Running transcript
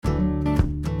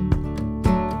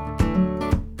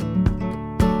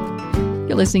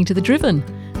You're listening to The Driven,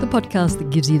 the podcast that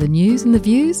gives you the news and the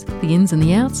views, the ins and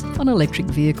the outs on electric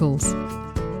vehicles.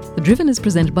 The Driven is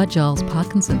presented by Giles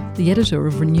Parkinson, the editor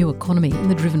of Renew Economy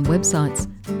and The Driven websites.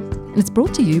 And it's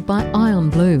brought to you by Ion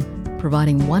Blue,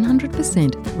 providing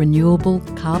 100% renewable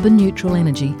carbon neutral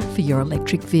energy for your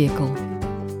electric vehicle.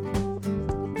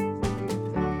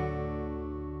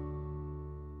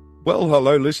 Well,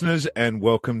 hello listeners, and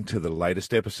welcome to the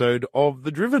latest episode of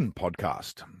the Driven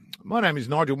podcast. My name is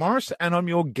Nigel Morris and I'm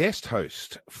your guest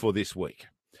host for this week.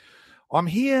 I'm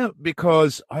here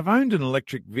because I've owned an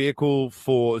electric vehicle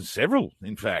for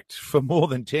more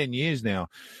than 10 years now,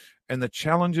 and the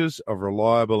challenges of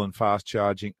reliable and fast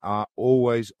charging are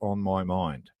always on my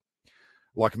mind.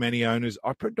 Like many owners,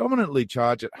 I predominantly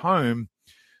charge at home,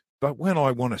 but when I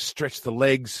want to stretch the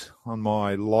legs on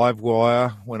my live wire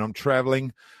when I'm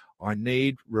traveling, I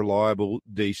need reliable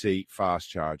DC fast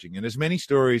charging. And as many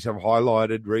stories have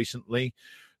highlighted recently,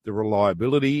 the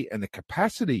reliability and the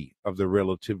capacity of the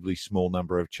relatively small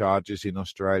number of chargers in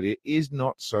Australia is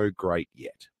not so great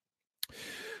yet.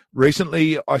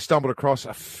 Recently, I stumbled across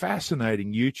a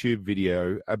fascinating YouTube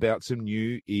video about some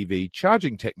new EV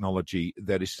charging technology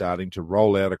that is starting to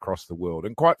roll out across the world.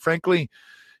 And quite frankly,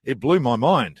 it blew my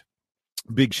mind.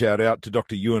 Big shout out to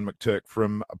Dr. Ewan McTurk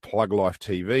from Plug Life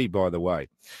TV, by the way.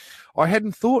 I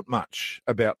hadn't thought much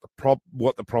about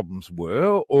what the problems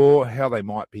were or how they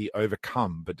might be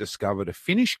overcome, but discovered a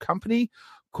Finnish company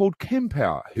called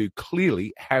Kempower who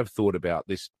clearly have thought about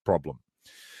this problem.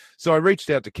 So I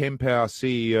reached out to Kempower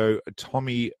CEO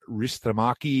Tommi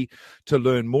Ristimäki to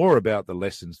learn more about the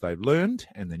lessons they've learned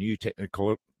and the new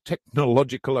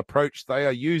technological approach they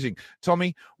are using.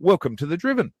 Tommi, welcome to The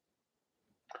Driven.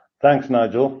 Thanks,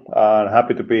 Nigel.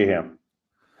 Happy to be here.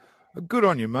 Good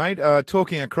on you, mate.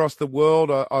 Talking across the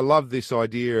world, I love this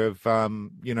idea of,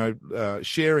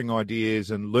 sharing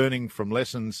ideas and learning from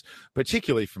lessons,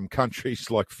 particularly from countries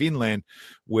like Finland,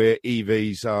 where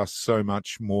EVs are so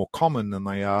much more common than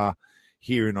they are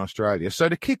here in Australia. So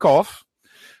to kick off,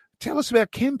 tell us about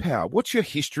Kempower. What's your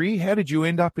history? How did you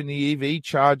end up in the EV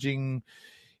charging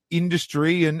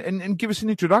industry? And give us an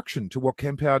introduction to what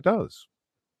Kempower does.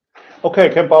 Okay,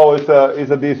 Kempower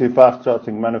is a DC fast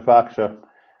charging manufacturer.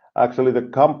 Actually, the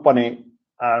company,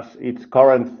 as its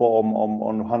current form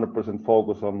on 100%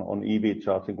 focus on EV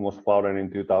charging, was founded in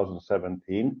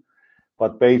 2017.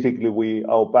 But basically,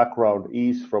 our background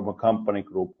is from a company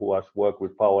group who has worked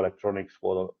with power electronics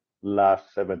for the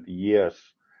last 70 years.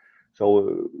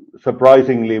 So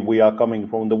surprisingly, we are coming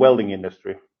from the welding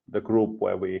industry, the group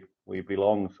where we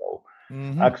belong. So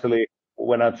actually,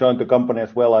 when I joined the company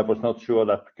as well, I was not sure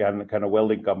that can a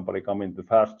welding company come into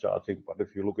fast charging. But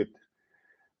if you look at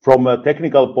from a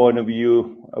technical point of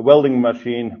view, a welding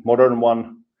machine, modern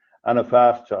one, and a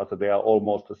fast charger, they are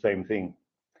almost the same thing.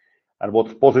 And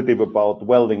what's positive about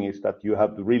welding is that you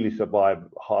have to really survive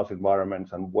harsh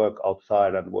environments and work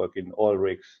outside and work in oil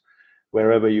rigs,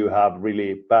 wherever you have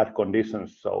really bad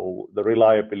conditions. So the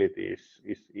reliability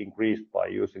is increased by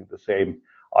using the same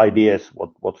ideas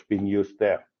what's being used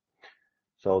there.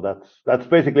 So that's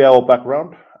basically our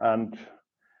background. And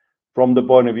from the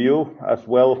point of view as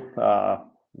well,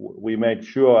 we made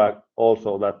sure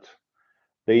also that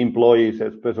the employees,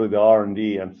 especially the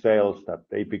R&D and sales, that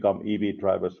they become EV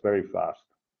drivers very fast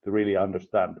to really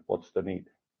understand what's the need.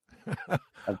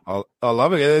 I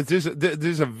love it.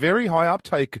 There's a very high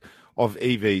uptake of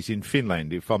EVs in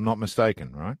Finland, if I'm not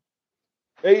mistaken, right?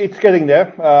 It's getting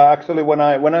there. Actually, when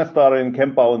I started in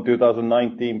Kempower in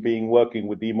 2019, working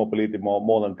with e-mobility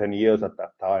more than 10 years at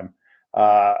that time,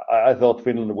 I thought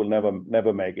Finland will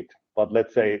never make it. But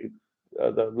let's say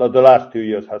the last 2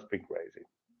 years has been crazy.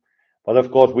 But of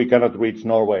course, we cannot reach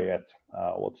Norway yet.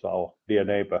 What's our dear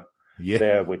neighbor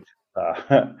there with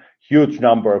huge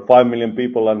number, 5 million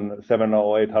people and 700,000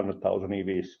 or 800,000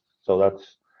 EVs. So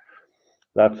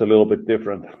that's a little bit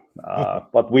different.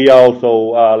 But we are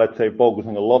also, let's say,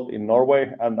 focusing a lot in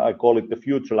Norway, and I call it the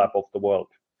future lab of the world.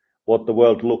 What the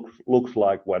world looks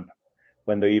like when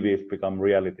the EVs become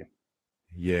reality.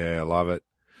 Yeah, I love it.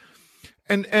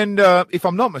 And if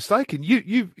I'm not mistaken,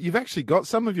 you've actually got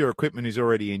some of your equipment is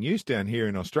already in use down here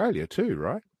in Australia too,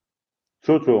 right?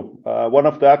 True. One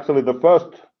of the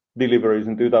first deliveries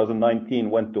in 2019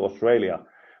 went to Australia,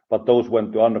 but those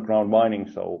went to underground mining,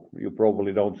 so you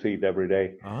probably don't see it every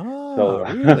day.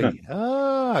 Really?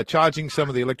 Charging some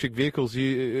of the electric vehicles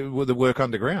with the work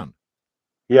underground.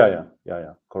 Yeah,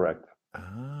 correct.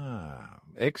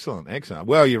 Excellent, excellent.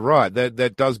 Well, you're right.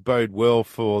 That does bode well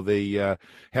for the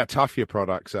how tough your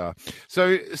products are.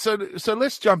 So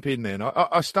let's jump in then.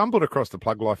 I stumbled across the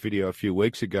Plug Life video a few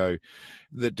weeks ago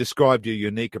that described your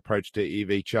unique approach to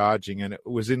EV charging, and it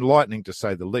was enlightening to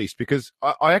say the least, because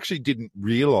I actually didn't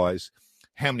realize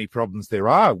how many problems there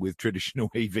are with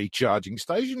traditional EV charging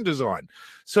station design.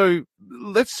 So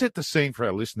let's set the scene for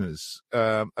our listeners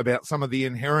about some of the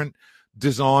inherent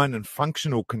design and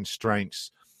functional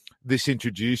constraints this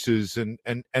introduces,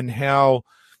 and how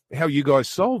you guys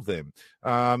solve them.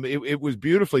 It was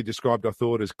beautifully described, I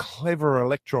thought, as clever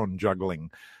electron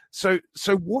juggling. So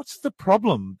what's the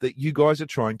problem that you guys are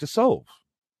trying to solve?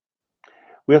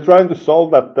 We are trying to solve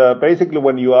that basically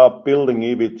when you are building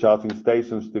EV charging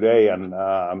stations today, and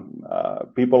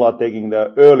people are taking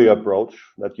the early approach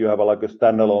that you have like a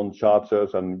standalone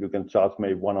chargers and you can charge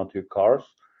maybe one or two cars.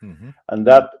 Mm-hmm. And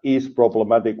that is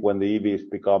problematic when the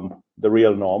EVs become the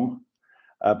real norm,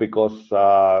 because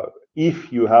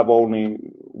if you have only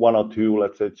one or two,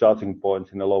 let's say, charging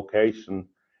points in a location,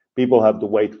 people have to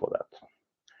wait for that.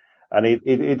 And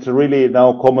it's really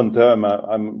now a common term.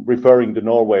 I'm referring to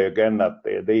Norway again, that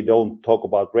they don't talk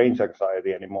about range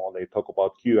anxiety anymore. They talk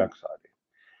about queue anxiety,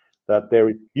 that there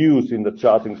is queues in the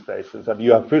charging stations and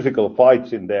you have physical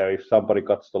fights in there if somebody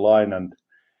cuts the line. And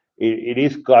it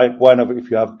is kind of,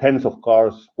 if you have tens of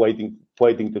cars waiting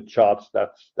to charge,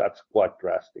 that's quite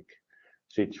drastic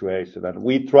situation. And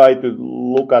we try to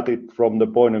look at it from the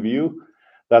point of view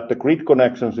that the grid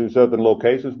connections in certain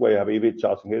locations where you have EV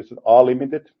charging are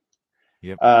limited.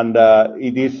 Yep. And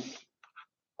it is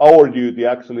our duty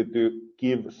actually to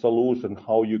give a solution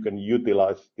how you can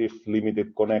utilize this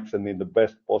limited connection in the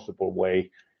best possible way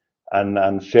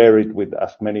and share it with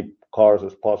as many cars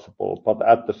as possible, but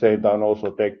at the same time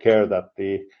also take care that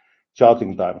the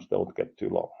charging times don't get too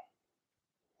long.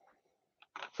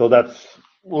 So that's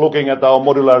looking at our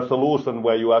modular solution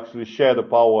where you actually share the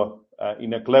power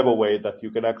in a clever way that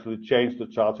you can actually change the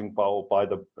charging power by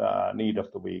the need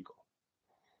of the vehicle.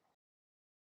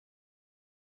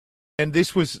 And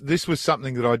this was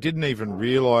something that I didn't even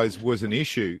realize was an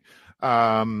issue,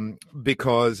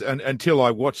 because until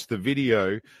I watched the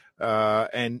video,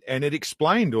 and it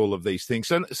explained all of these things.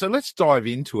 So let's dive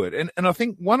into it. And I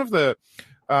think one of the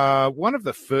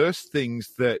first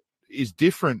things that is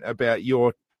different about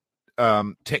your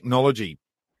technology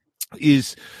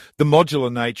is the modular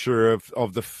nature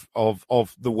of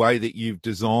the way that you've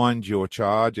designed your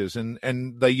chargers,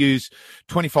 and they use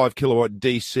 25 kilowatt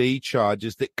DC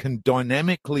chargers that can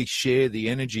dynamically share the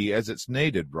energy as it's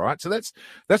needed, right? So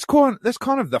that's kind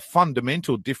of the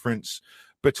fundamental difference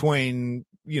between,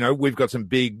 we've got some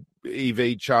big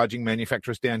EV charging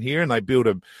manufacturers down here, and they build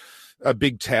a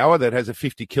big tower that has a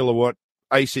 50 kilowatt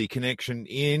AC connection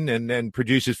in and then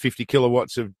produces 50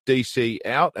 kilowatts of DC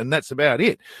out, and that's about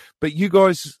it. But you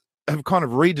guys have kind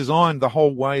of redesigned the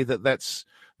whole way that's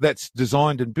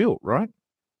designed and built, right?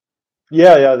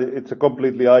 Yeah, it's a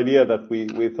completely idea that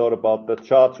we thought about the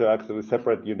charger actually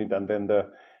separate unit and then the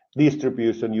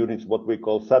distribution units, what we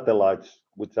call satellites,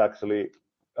 which actually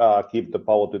give the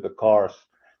power to the cars,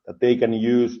 that they can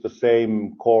use the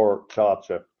same core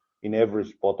charger in every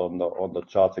spot on the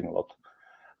charging lot.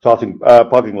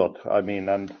 Parking lot, I mean,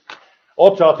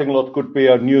 or charging lot could be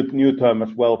a new term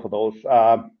as well for those.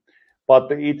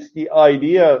 But it's the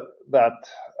idea that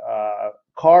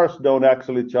cars don't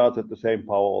actually charge at the same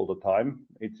power all the time.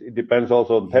 It depends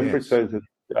also on temperature. Yes.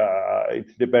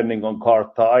 It's depending on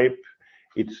car type.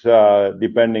 It's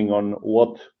depending on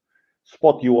what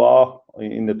spot you are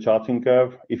in the charging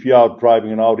curve. If you are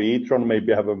driving an Audi e-tron,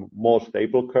 maybe have a more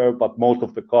stable curve, but most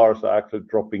of the cars are actually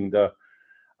dropping the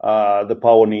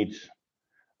power needs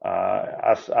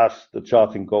as the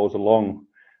charging goes along,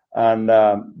 and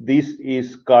this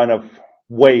is kind of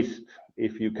waste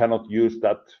if you cannot use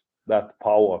that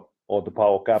power or the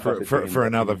power capacity for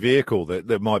another vehicle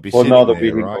that might be sitting there,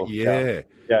 vehicle, right?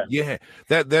 Yeah.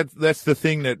 That's the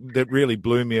thing that really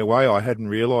blew me away. I hadn't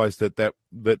realized that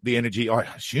the energy, I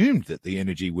assumed that the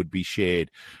energy would be shared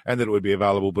and that it would be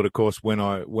available, but of course when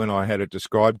I had it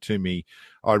described to me,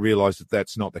 I realized that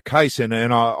that's not the case, and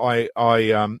I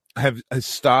have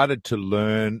started to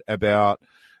learn about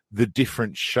the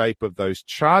different shape of those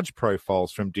charge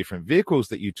profiles from different vehicles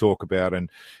that you talk about. And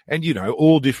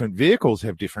all different vehicles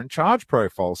have different charge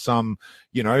profiles. Some,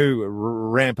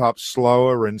 ramp up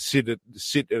slower and sit at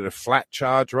a flat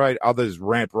charge rate. Others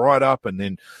ramp right up and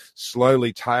then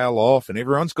slowly tail off. And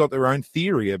everyone's got their own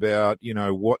theory about,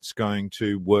 what's going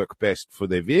to work best for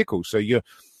their vehicle. So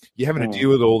you're having to deal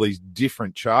with all these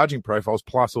different charging profiles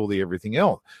plus all the everything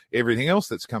else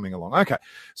that's coming along. Okay,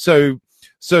 so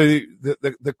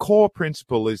the core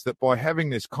principle is that by having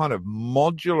this kind of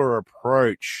modular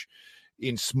approach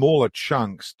in smaller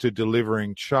chunks to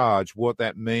delivering charge, what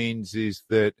that means is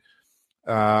that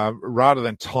rather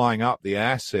than tying up the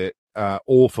asset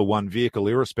all for one vehicle,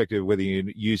 irrespective of whether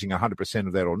you're using 100%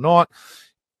 of that or not,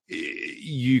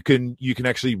 you can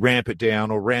actually ramp it down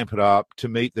or ramp it up to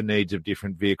meet the needs of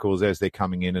different vehicles as they're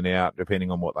coming in and out, depending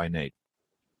on what they need.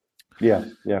 Yeah,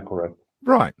 correct.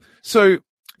 Right. So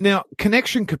now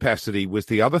connection capacity was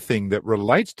the other thing that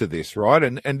relates to this, right?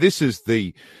 And this is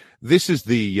the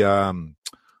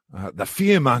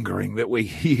fear mongering that we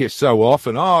hear so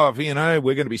often. Oh, we're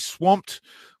going to be swamped.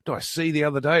 I see the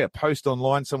other day a post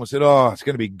online, someone said, it's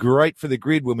going to be great for the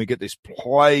grid when we get this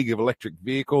plague of electric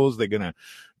vehicles. They're going to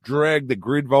drag the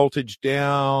grid voltage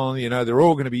down. They're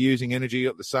all going to be using energy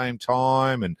at the same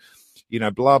time, and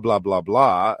blah blah blah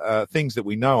blah. Things that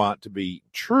we know aren't to be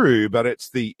true, but it's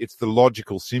the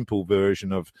logical, simple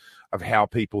version of how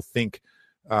people think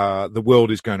the world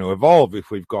is going to evolve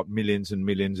if we've got millions and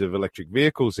millions of electric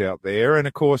vehicles out there. And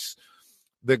of course,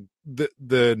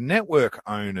 the network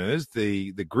owners,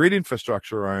 the grid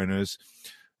infrastructure owners,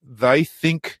 they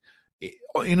think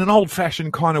in an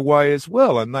old-fashioned kind of way as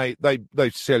well, and they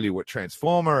sell you a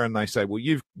transformer and they say, well,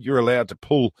 you're allowed to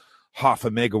pull half a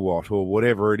megawatt or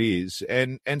whatever it is,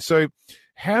 and so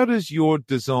how does your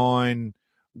design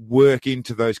work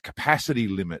into those capacity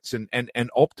limits and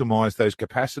optimize those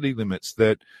capacity limits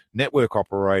that network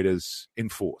operators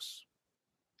enforce?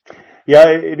 Yeah,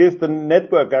 it is the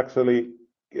network actually.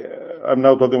 I'm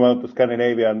now talking about the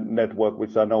Scandinavian network,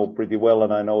 which I know pretty well,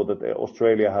 and I know that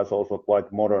Australia has also quite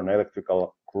modern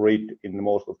electrical grid in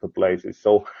most of the places.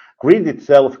 So grid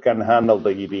itself can handle the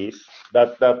EVs.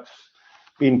 That's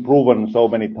been proven so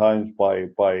many times by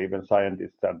even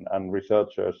scientists and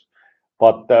researchers.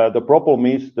 But the problem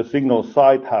is the signal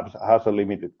side has a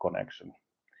limited connection.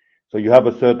 So you have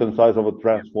a certain size of a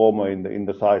transformer in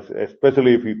the size,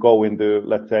 especially if you go into,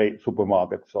 let's say,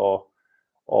 supermarkets or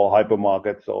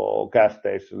hypermarkets or gas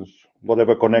stations,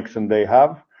 whatever connection they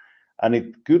have. And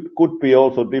it could be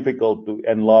also difficult to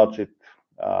enlarge it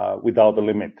without a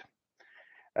limit.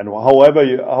 And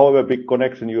however big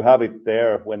connection you have it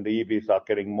there, when the EVs are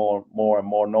getting more and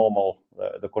more normal,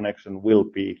 the connection will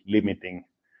be limiting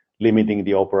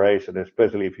the operation,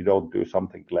 especially if you don't do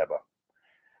something clever.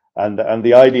 And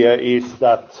the idea is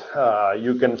that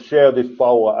you can share this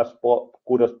power as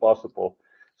good as possible.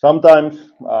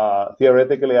 Sometimes,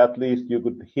 theoretically at least, you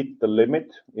could hit the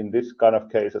limit in this kind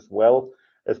of case as well,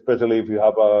 especially if you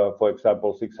have for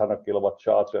example, 600 kilowatt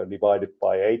charger divided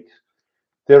by 8.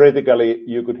 Theoretically,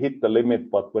 you could hit the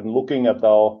limit, but when looking at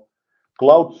our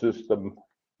cloud system,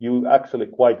 you actually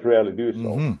quite rarely do so.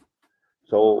 Mm-hmm.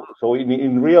 So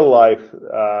in real life,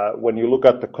 when you look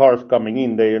at the cars coming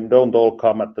in, they don't all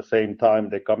come at the same time.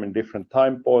 They come in different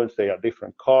time points. They are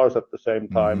different cars at the same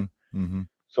time. Mm-hmm.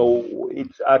 So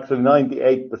it's actually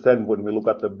 98% when we look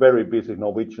at the very busy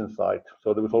Norwegian side.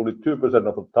 So there was only 2%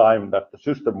 of the time that the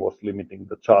system was limiting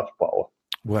the charge power.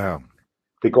 Wow.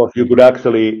 Because you could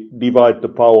actually divide the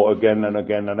power again and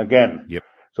again and again. Yep.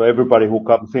 So everybody who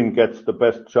comes in gets the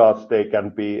best charge they can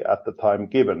be at the time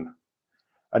given.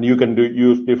 And you can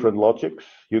use different logics.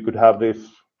 You could have this,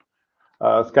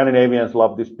 Scandinavians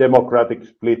love this democratic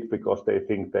split because they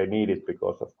think they need it,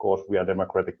 because of course we are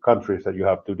democratic countries and you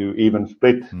have to do even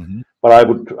split. Mm-hmm. But I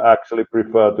would actually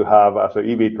prefer to have, as an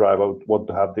EV driver, I would want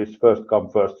to have this first come,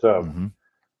 first serve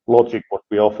logic what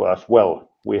we offer as well.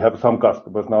 We have some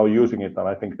customers now using it and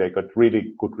I think they got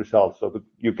really good results. So that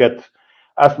you get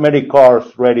as many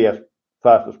cars ready as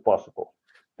fast as possible,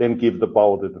 then give the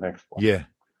power to the next one. Yeah.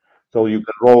 So you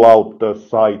can roll out the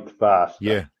site fast.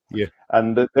 Yeah.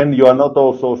 And then you are not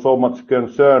also so much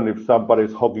concerned if somebody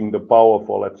is hogging the power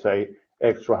for, let's say,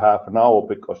 extra half an hour,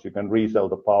 because you can resell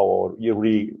the power, or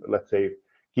let's say,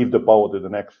 give the power to the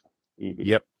next EV.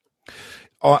 Yep.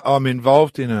 I'm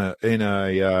involved in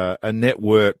a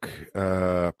network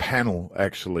panel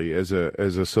actually as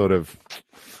a sort of,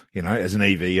 as an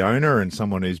EV owner and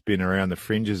someone who's been around the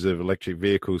fringes of electric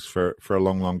vehicles for a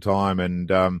long time.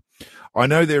 And I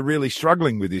know they're really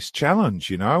struggling with this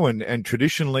challenge, and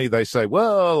traditionally they say,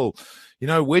 well,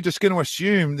 we're just going to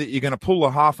assume that you're going to pull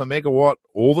a half a megawatt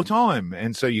all the time.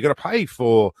 And so you've got to pay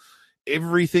for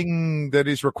everything that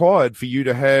is required for you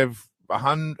to have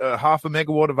half a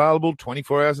megawatt available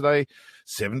 24 hours a day,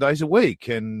 7 days a week.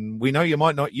 And we know you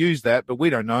might not use that, but we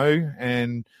don't know.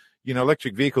 And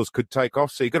electric vehicles could take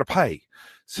off, so you've got to pay.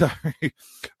 So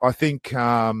I think,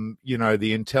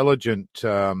 the intelligent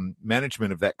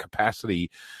management of that capacity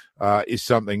is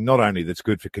something not only that's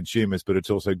good for consumers, but it's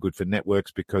also good for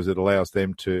networks because it allows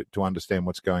them to understand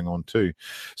what's going on too.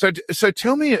 So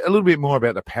tell me a little bit more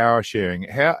about the power sharing.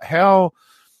 How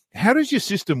does your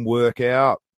system work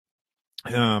out,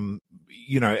 and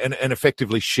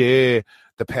effectively share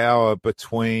the power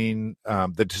between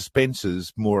the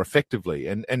dispensers more effectively?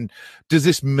 And does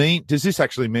this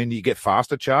actually mean you get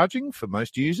faster charging for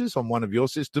most users on one of your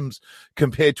systems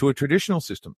compared to a traditional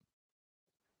system?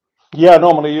 Yeah,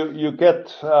 normally you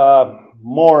get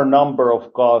more number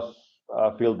of cars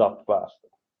filled up faster.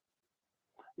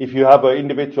 If you have an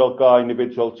individual car,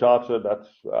 individual charger,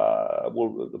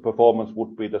 the performance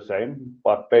would be the same.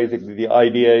 But basically, the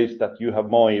idea is that you have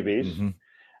more EVs, Mm-hmm.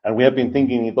 and we have been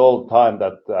thinking it all the time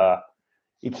that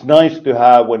it's nice to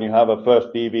have when you have a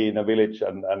first EV in a village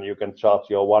and you can charge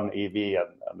your one EV,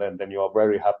 and then you are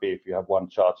very happy if you have one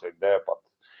charger in there. But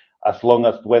as long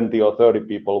as 20 or 30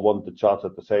 people want to charge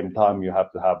at the same time, you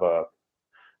have to have a,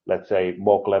 let's say,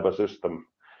 more clever system.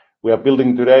 We are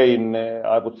building today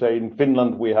I would say in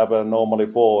Finland, we have normally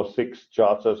 4 or 6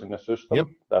 chargers in a system. Yep.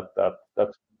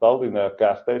 That's installed in a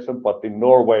gas station. But in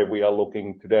Norway, we are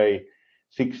looking today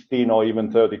 16 or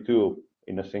even 32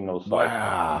 in a single site.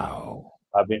 Wow.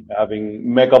 Having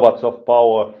megawatts of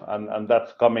power, and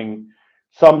that's coming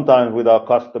sometimes with our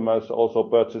customers also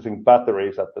purchasing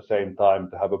batteries at the same time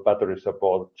to have a battery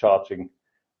support charging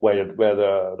where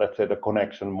let's say the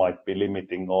connection might be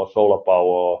limiting, or solar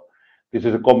power. This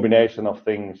is a combination of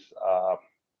things.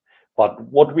 But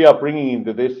what we are bringing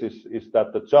into this is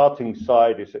that the charging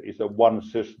side is a one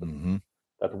system Mm-hmm.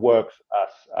 that works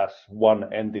as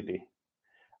one entity.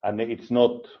 And it's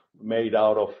not made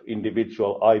out of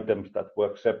individual items that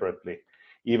work separately.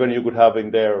 Even you could have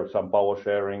in there some power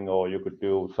sharing, or you could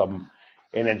do some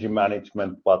energy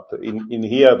management. But in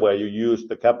here, where you use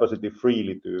the capacity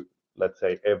freely to, let's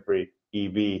say, every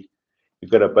EV, you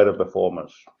get a better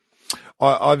performance.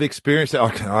 I've experienced it.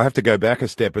 I have to go back a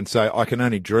step and say I can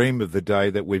only dream of the day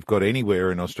that we've got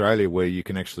anywhere in Australia where you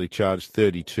can actually charge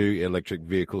 32 electric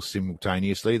vehicles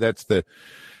simultaneously. That's the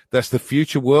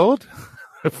future world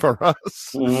for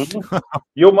us. Mm-hmm.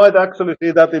 You might actually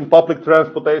see that in public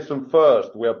transportation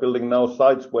first. We are building now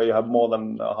sites where you have more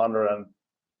than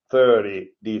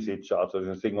 130 DC chargers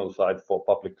in a single site for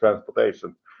public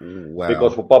transportation. Wow.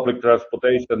 Because for public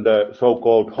transportation, the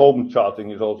so-called home charging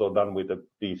is also done with the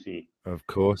DC. Of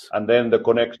course. And then the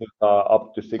connections are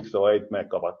up to 6 or 8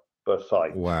 megawatt per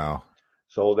site. Wow.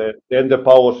 So then the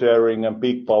power sharing and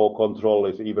peak power control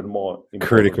is even more important,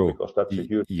 critical, because that's a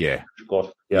huge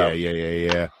cost. Yeah.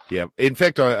 In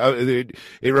fact, it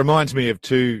reminds me of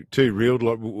two real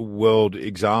world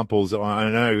examples. I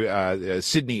know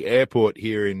Sydney Airport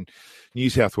here in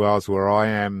New South Wales, where I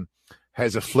am,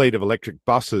 has a fleet of electric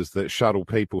buses that shuttle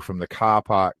people from the car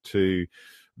park to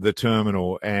the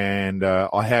terminal, and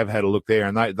I have had a look there,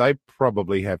 and they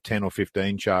probably have 10 or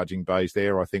 15 charging bays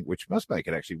there, I think, which must make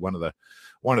it actually one of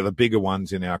the bigger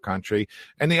ones in our country.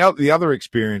 And the other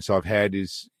experience I've had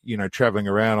is, traveling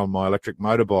around on my electric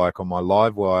motorbike on my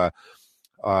Livewire.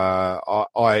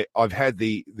 I've had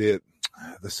the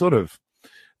sort of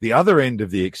the other end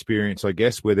of the experience, I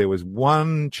guess, where there was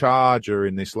one charger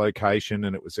in this location,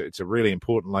 and it's a really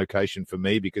important location for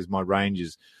me because my range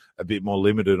is a bit more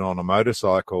limited on a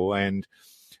motorcycle. And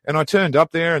I turned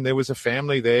up there, and there was a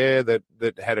family there that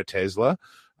had a Tesla.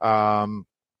 And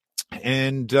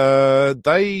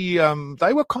they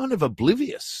were kind of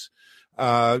oblivious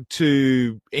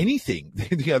to anything.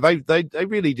 They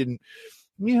really didn't.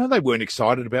 They weren't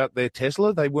excited about their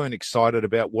Tesla. They weren't excited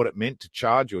about what it meant to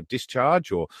charge or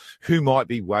discharge or who might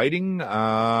be waiting. They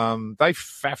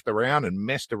faffed around and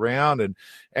messed around and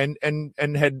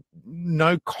had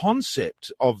no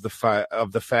concept of the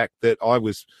fact that I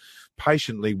was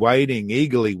patiently waiting,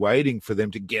 eagerly waiting for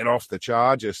them to get off the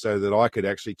charger so that I could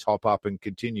actually top up and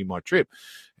continue my trip.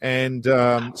 And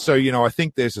so, I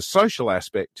think there's a social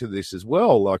aspect to this as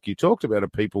well. Like you talked about,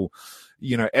 of people,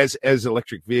 as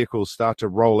electric vehicles start to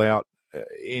roll out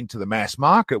into the mass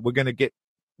market, we're going to get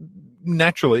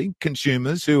naturally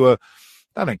consumers who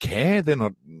they don't care. They're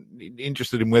not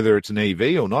interested in whether it's an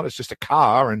EV or not. It's just a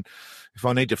car. And if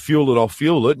I need to fuel it, I'll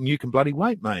fuel it, and you can bloody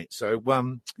wait, mate. So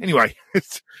anyway,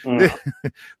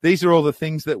 these are all the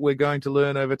things that we're going to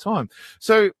learn over time.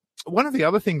 So one of the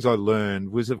other things I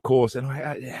learned was, of course, and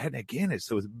again, it's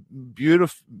the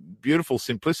beautiful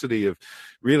simplicity of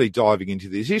really diving into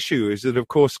this issue, is that, of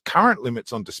course, current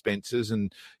limits on dispensers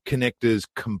and connectors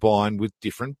combine with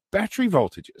different battery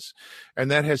voltages. And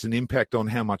that has an impact on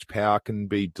how much power can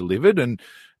be delivered. And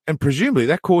And presumably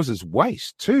that causes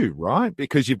waste too, right?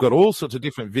 Because you've got all sorts of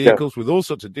different vehicles with all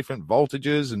sorts of different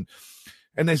voltages, and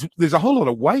there's a whole lot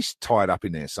of waste tied up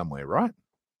in there somewhere, right?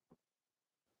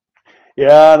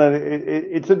 Yeah, and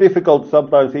it's a difficult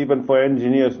sometimes even for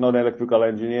engineers, non-electrical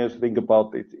engineers, think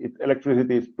about it.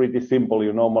 Electricity is pretty simple.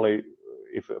 You normally,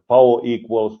 if power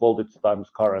equals voltage times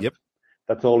current, Yep.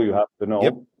 that's all you have to know.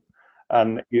 Yep.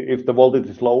 And if the voltage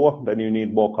is lower, then you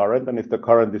need more current, and if the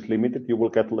current is limited, you will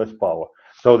get less power.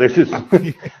 So this is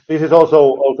this is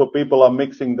also people are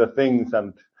mixing the things,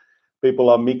 and people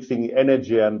are mixing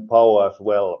energy and power as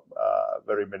well.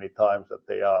 Very many times that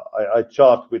they are. I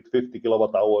charge with 50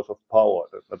 kilowatt hours of power,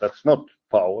 but that's not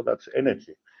power, that's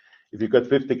energy. If you get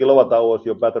 50 kilowatt hours,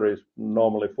 your battery is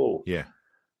normally full. Yeah.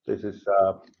 This is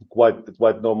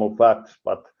quite normal facts,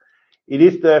 but it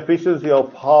is the efficiency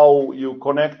of how you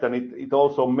connect, and it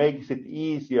also makes it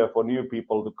easier for new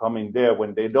people to come in there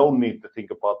when they don't need to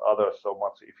think about others so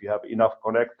much. If you have enough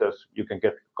connectors, you can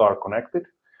get the car connected.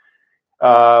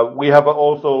 We have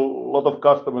also a lot of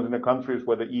customers in the countries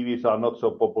where the EVs are not so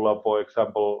popular, for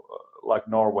example, like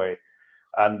Norway,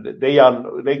 and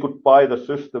they could buy the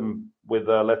system with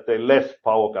let's say less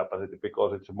power capacity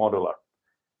because it's modular,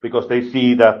 because they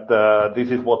see that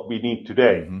this is what we need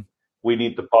today. Mm-hmm. We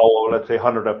need the power, let's say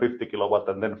 150 kilowatt,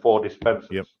 and then 4 dispensers.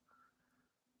 Yep.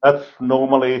 That's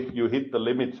normally you hit the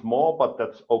limits more, but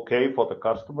that's okay for the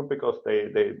customer because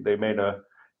they made a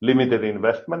limited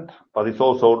investment. But it's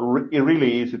also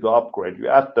really easy to upgrade. You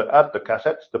add the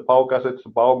cassettes, the power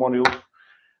modules,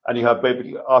 and you have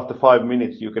basically after 5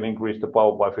 minutes you can increase the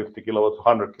power by 50 kilowatts,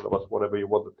 100 kilowatts, whatever you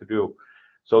wanted to do.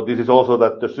 So this is also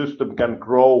that the system can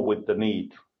grow with the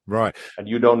need. Right. And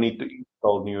you don't need to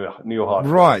install new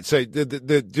hardware. Right. So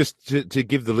just to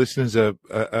give the listeners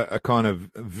a kind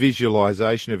of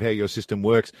visualization of how your system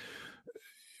works,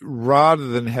 rather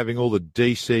than having all the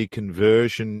DC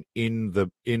conversion in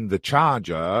the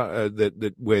charger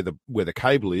that where the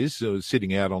cable is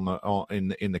sitting out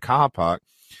in the car park,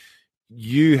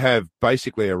 you have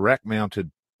basically a rack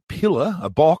mounted pillar, a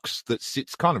box that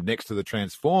sits kind of next to the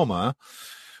transformer,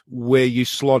 where you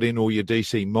slot in all your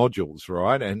DC modules,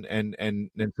 right? And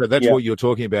so that's what you're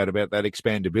talking about that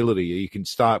expandability. You can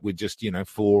start with just 4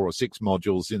 or 6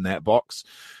 modules in that box,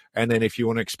 and then if you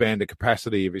want to expand the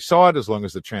capacity of your site, as long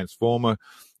as the transformer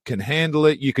can handle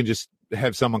it, you can just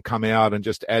have someone come out and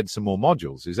just add some more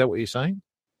modules. Is that what you're saying?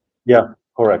 Yeah,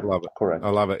 correct. I love it. Correct. I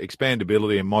love it.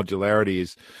 Expandability and modularity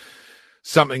is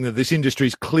something that this industry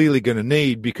is clearly going to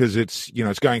need, because it's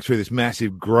going through this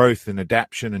massive growth and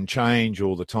adaptation and change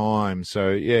all the time.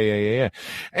 So yeah.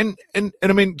 And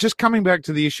I mean, just coming back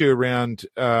to the issue around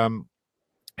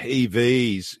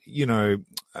EVs,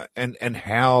 and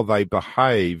how they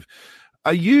behave.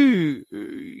 Are you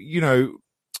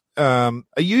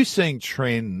seeing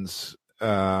trends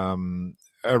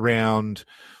around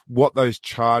what those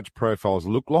charge profiles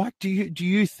look like? Do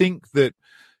you think that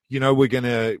we're going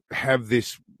to have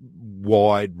this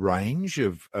wide range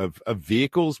of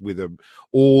vehicles with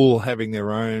all having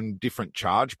their own different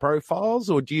charge profiles,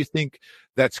 or do you think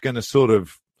that's going to sort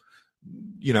of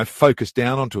focus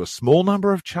down onto a small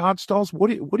number of charge styles? What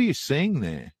are you seeing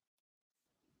there?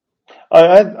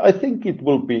 I think it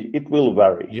will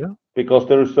vary. Yeah. Because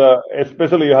there's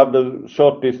especially you have the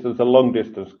short distance and long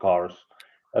distance cars,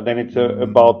 and then it's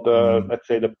about let's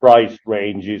say the price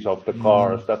ranges of the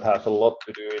cars that has a lot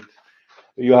to do with.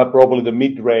 You have probably the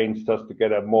mid range just to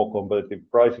get a more competitive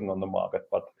pricing on the market.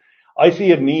 But I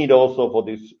see a need also for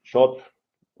these short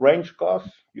range cars.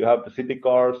 You have the city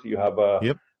cars, you have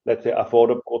let's say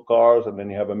affordable cars, and then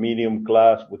you have a medium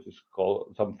class, which is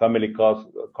called some family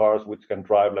cars which can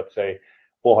drive, let's say,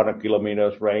 400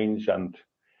 kilometers range, and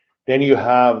then you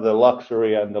have the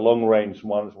luxury and the long range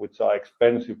ones, which are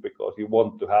expensive because you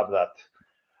want to have that.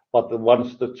 But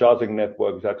once the charging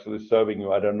network is actually serving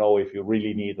you, I don't know if you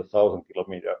really need 1,000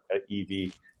 kilometer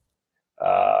EV,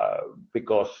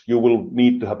 because you will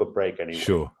need to have a break anyway.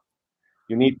 Sure.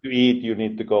 You need to eat. You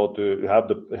need to go to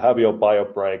have your bio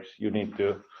breaks. You need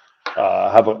to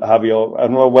have your.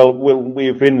 And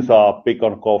we Finns are big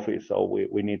on coffee, so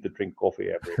we need to drink coffee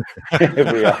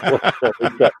every hour.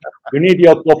 So you need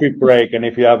your coffee break, and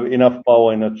if you have enough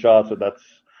power in a charger, that's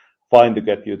fine to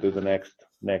get you to the next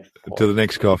to the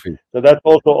next coffee. So that's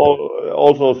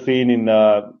also seen in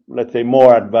let's say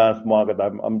more advanced market.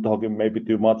 I'm talking maybe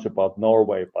too much about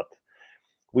Norway, but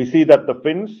we see that the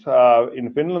Finns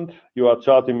in Finland, you are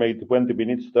charging maybe 20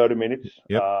 minutes, 30 minutes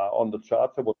on the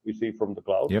charger. What we see from the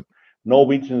cloud. Yep.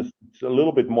 Norwegians, it's a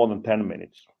little bit more than 10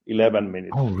 minutes, 11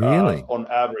 minutes. Oh, really? On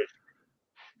average,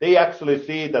 they actually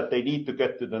see that they need to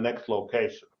get to the next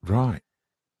location. Right.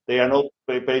 they are not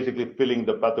basically filling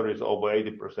the batteries over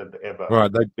 80% ever.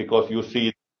 Right. Because you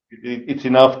see it's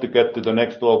enough to get to the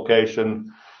next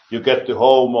location. You get to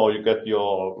home or you get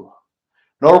your...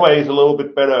 Norway is a little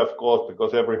bit better, of course,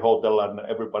 because every hotel and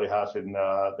everybody has in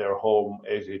their home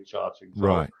AC charging. So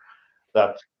right.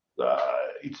 That's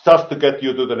it's just to get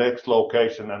you to the next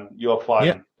location, and you're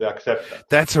fine to accept that.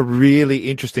 That's a really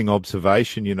interesting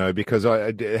observation, because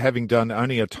having done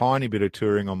only a tiny bit of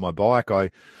touring on my bike, I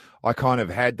kind of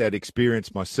had that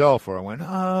experience myself where I went,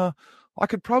 I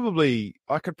could probably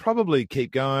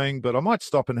keep going, but I might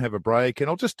stop and have a break, and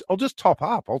I'll just top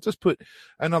up. I'll just put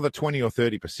another 20 or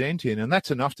 30% in, and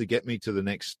that's enough to get me to the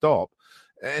next stop.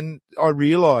 And I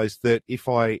realized that if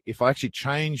I actually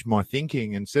change my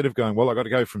thinking, instead of going, well, I got to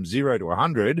go from 0 to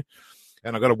 100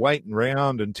 and I got to wait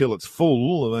around until it's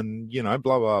full and,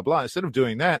 blah, blah, blah. Instead of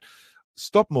doing that,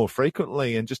 stop more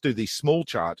frequently and just do these small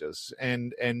charges.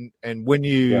 And when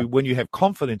you have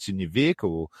confidence in your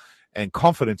vehicle and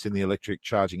confidence in the electric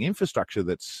charging infrastructure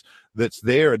that's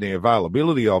there and the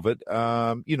availability of it,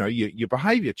 your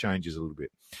behavior changes a little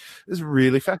bit. It's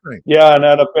really fascinating. Yeah,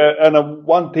 and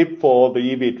one tip for all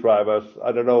the EV drivers,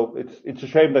 I don't know, it's a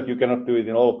shame that you cannot do it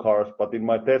in all cars, but in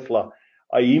my Tesla,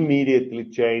 I immediately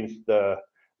changed the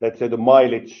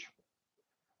mileage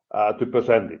to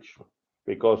percentage,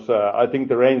 because I think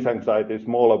the range anxiety is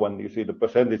smaller when you see the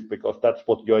percentage, because that's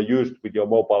what you are used with your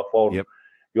mobile phone. Yep.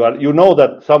 You know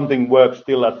that something works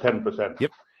still at 10%.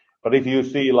 Yep. But if you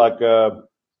see like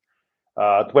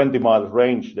 20 miles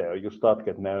range there, you start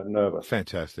getting nervous.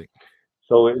 Fantastic.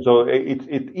 So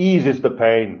it eases the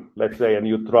pain, let's say, and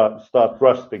you start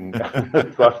trusting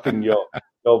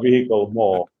your vehicle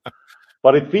more.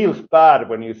 But it feels bad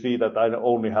when you see that I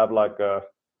only have like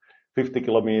 50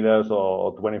 kilometers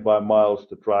or 25 miles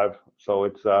to drive. So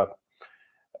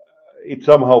it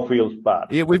somehow feels bad.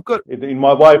 Yeah, we've got in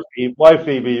my wife's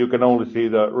EV. You can only see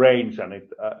the range, and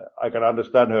I can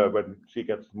understand her when she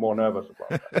gets more nervous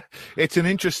about that. It's an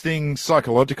interesting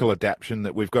psychological adaptation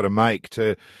that we've got to make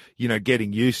to,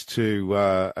 getting used to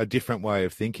a different way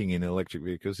of thinking in electric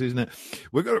vehicles, isn't it?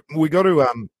 We got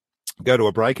to go to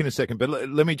a break in a second, but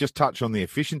let me just touch on the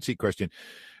efficiency question.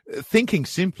 Thinking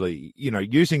simply,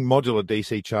 using modular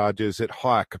DC chargers at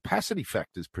higher capacity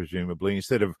factors, presumably,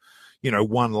 instead of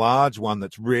one large one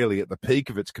that's really at the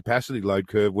peak of its capacity load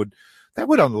curve, would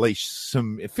unleash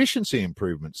some efficiency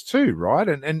improvements too, right?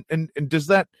 And does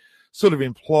that sort of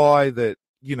imply that,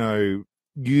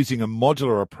 using a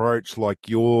modular approach like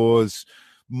yours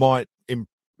might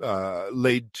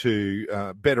lead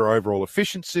to better overall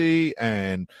efficiency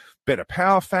and better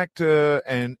power factor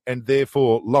and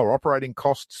therefore lower operating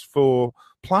costs for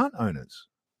plant owners?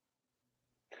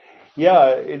 Yeah,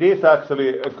 it is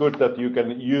actually good that you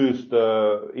can use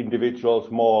the individual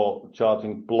small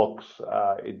charging blocks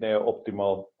in their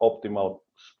optimal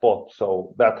spot.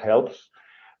 So that helps.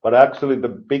 But actually the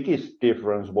biggest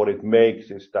difference what it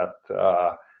makes is that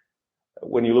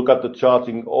when you look at the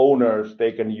charging owners,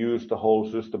 they can use the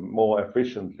whole system more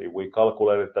efficiently. We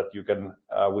calculated that you can,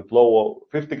 with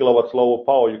 50 kilowatts lower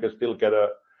power, you can still get a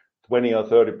 20 or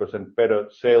 30% better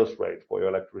sales rate for your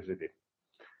electricity,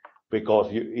 because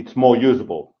it's more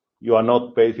usable. You are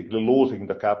not basically losing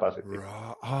the capacity.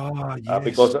 Yes,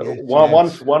 because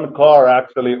once one car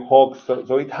actually hogs,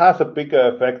 so it has a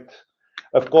bigger effect.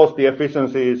 Of course, the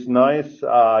efficiency is nice.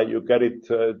 You get it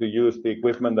to use the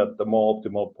equipment at the more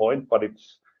optimal point, but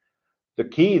the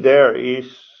key there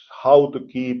is how to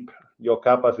keep your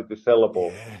capacity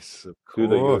sellable. Yes, of to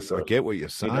the course. user I get what you're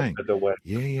saying. in a better way.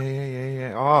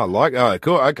 Yeah. Oh,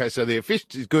 cool. Okay, so the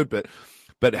efficiency is good,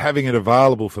 but having it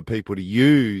available for people to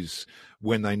use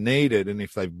when they need it, and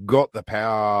if they've got the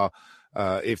power,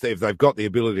 if they've got the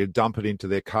ability to dump it into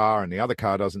their car and the other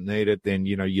car doesn't need it, then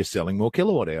you're selling more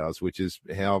kilowatt hours, which is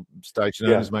how station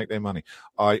owners make their money.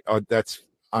 That's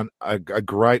a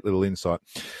great little insight.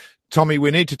 Tommy,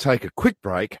 we need to take a quick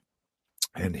break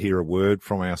and hear a word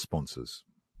from our sponsors.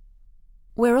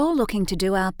 We're all looking to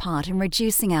do our part in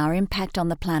reducing our impact on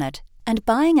the planet, and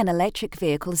buying an electric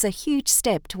vehicle is a huge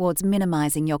step towards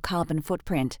minimising your carbon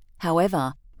footprint.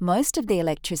 However, most of the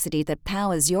electricity that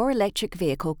powers your electric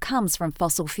vehicle comes from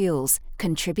fossil fuels,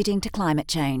 contributing to climate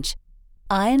change.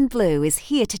 Iron Blue is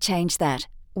here to change that.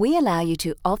 We allow you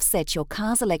to offset your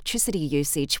car's electricity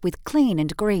usage with clean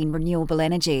and green renewable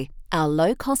energy. Our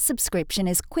low-cost subscription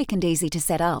is quick and easy to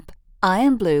set up.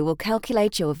 Iron Blue will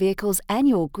calculate your vehicle's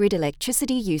annual grid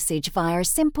electricity usage via a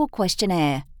simple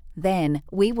questionnaire. Then,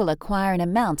 we will acquire an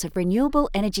amount of renewable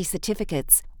energy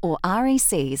certificates, or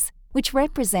RECs, which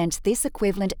represent this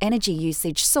equivalent energy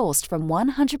usage sourced from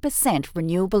 100%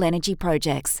 renewable energy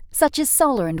projects, such as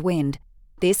solar and wind.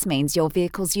 This means your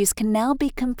vehicle's use can now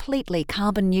be completely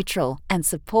carbon neutral and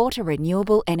support a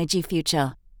renewable energy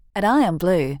future. At Ion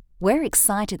Blue, we're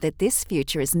excited that this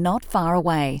future is not far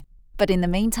away. But in the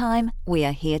meantime, we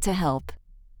are here to help.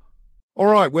 All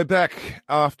right, we're back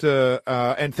after,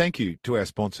 and thank you to our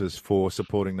sponsors for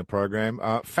supporting the program.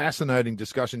 Fascinating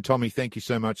discussion. Tommy, thank you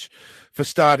so much for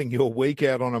starting your week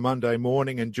out on a Monday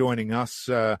morning and joining us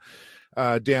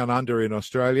down under in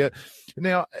Australia.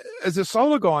 Now, as a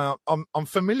solar guy, I'm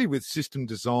familiar with system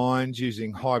designs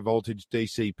using high voltage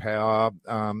DC power.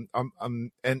 And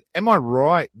am I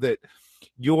right that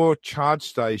your charge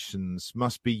stations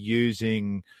must be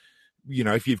using,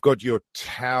 if you've got your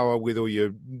tower with all your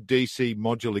DC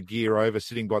modular gear over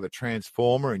sitting by the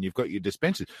transformer and you've got your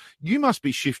dispensers, you must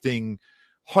be shifting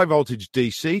high voltage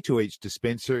DC to each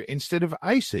dispenser instead of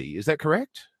AC. Is that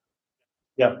correct?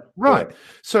 Yeah. Right. Correct.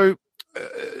 So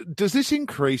does this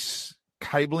increase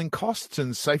cabling costs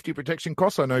and safety protection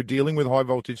costs? I know dealing with high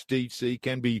voltage DC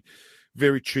can be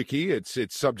very tricky. It's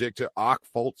subject to arc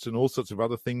faults and all sorts of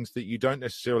other things that you don't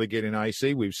necessarily get in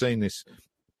AC. We've seen this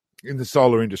in the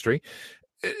solar industry.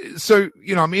 So,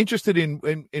 I'm interested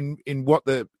in what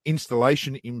the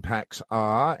installation impacts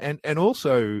are and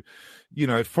also,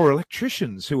 for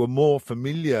electricians who are more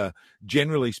familiar,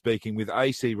 generally speaking, with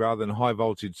AC rather than high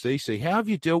voltage DC, how have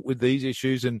you dealt with these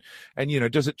issues and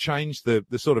does it change the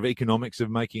sort of economics of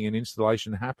making an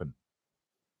installation happen?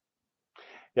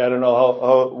 Yeah, I don't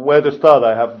know where to start.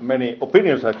 I have many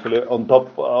opinions actually on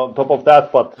top of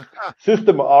that, but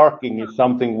system arcing is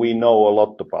something we know a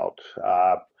lot about.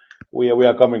 We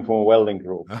are coming from a welding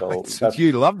group, so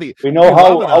you love we know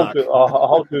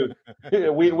how to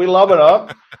we love it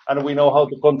up, and we know how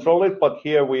to control it. But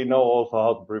here we know also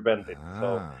how to prevent it.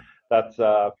 So that's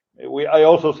I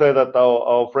also say that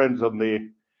our friends on the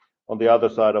other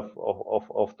side of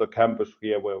the campus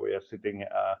here, where we are sitting.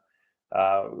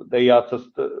 They are just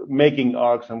making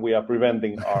arcs and we are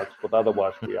preventing arcs, but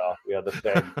otherwise we are the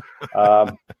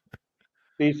same.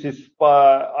 This is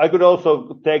I could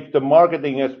also take the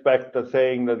marketing aspect of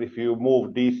saying that if you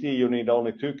move DC, you need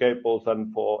only 2 cables,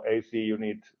 and for AC you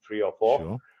need 3 or 4.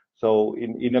 Sure. So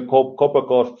in a copper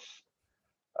costs,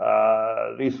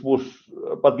 but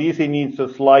DC needs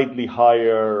a slightly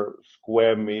higher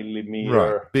square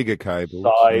millimeter bigger cables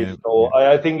size. Yeah. So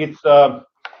I think it's.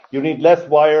 You need less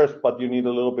wires, but you need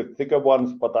a little bit thicker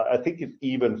ones. But I think it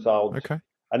evens out. Okay.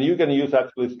 And you can use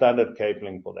actually standard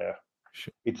cabling for there.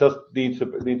 Sure. It just needs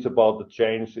about the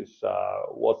change is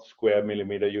what square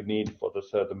millimeter you need for the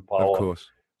certain power. Of course.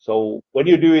 So when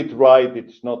you do it right,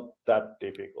 it's not that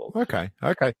difficult. Okay.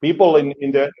 People in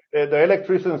the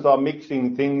electricians are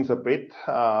mixing things a bit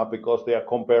because they are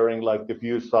comparing like the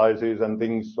fuse sizes and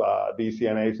things. DC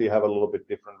and AC have a little bit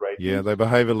different ratings. Yeah, they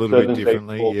behave a little bit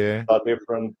differently. Yeah, are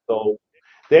different. So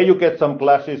there you get some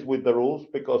clashes with the rules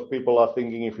because people are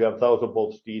thinking if you have 1000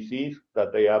 volts DC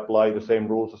that they apply the same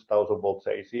rules as 1000 volts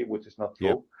AC, which is not true.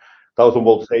 Yep. 1000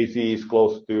 volts AC is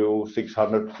close to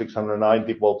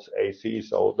 690 volts AC,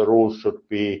 so the rules should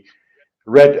be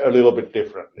read a little bit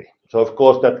differently. So of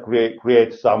course that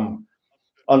creates some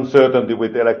uncertainty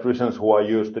with electricians who are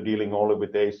used to dealing only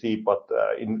with AC, but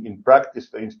in practice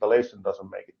the installation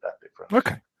doesn't make it that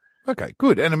different. Okay,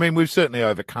 good. And I mean we've certainly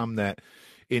overcome that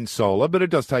in solar, but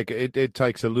it does take it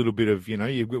takes a little bit of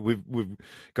we've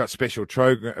got special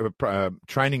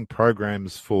training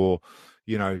programs for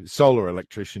solar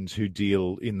electricians who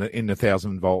deal in the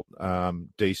 1000 volt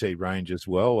DC range as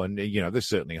well, and there's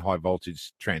certainly high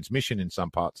voltage transmission in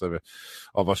some parts of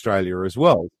Australia as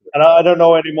well. And I don't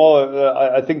know anymore.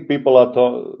 I think people are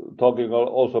talking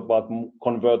also about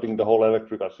converting the whole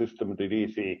electrical system to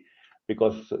DC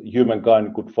because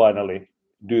humankind could finally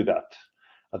do that.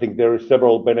 I think there are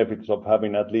several benefits of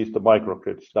having at least the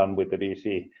microgrids done with the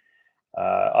DC.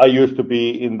 I used to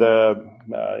be in the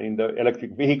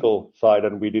electric vehicle side,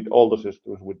 and we did all the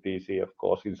systems with DC, of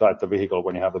course, inside the vehicle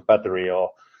when you have a battery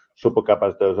or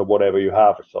supercapacitors or whatever you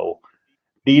have. So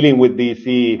dealing with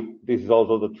DC, this is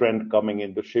also the trend coming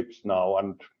into ships now,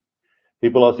 and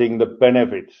people are seeing the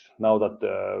benefits now that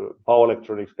the power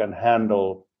electronics can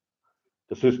handle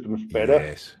the systems better.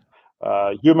 Yes.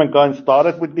 Humankind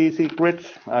started with DC grids.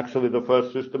 Actually, the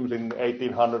first systems in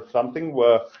 1800 something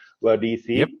were DC.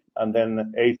 Yep. And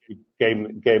then AC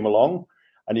came along,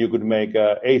 and you could make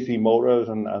AC motors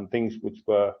and things which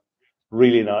were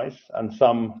really nice. And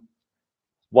some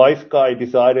wise guy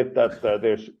decided that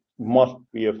there must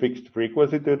be a fixed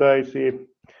frequency to the AC,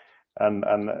 and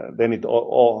then it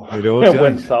all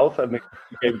went south and it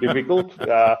became difficult.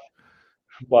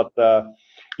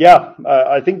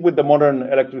 I think with the modern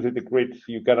electricity grids,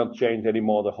 you cannot change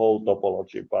anymore the whole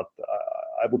topology. But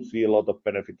I would see a lot of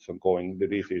benefits on going the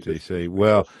DC system.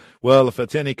 DC. Well, if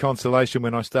it's any consolation,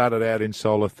 when I started out in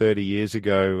solar 30 years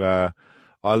ago,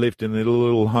 I lived in a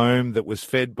little home that was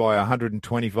fed by a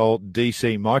 120-volt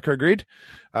DC microgrid,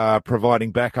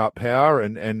 providing backup power,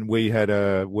 and we had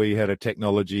a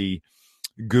technology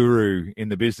guru in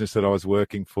the business that I was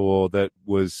working for that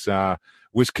was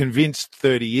convinced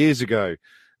 30 years ago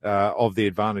of the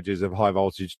advantages of high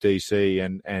voltage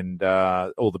DC and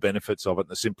all the benefits of it and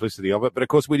the simplicity of it. But of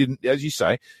course, we didn't, as you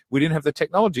say, we didn't have the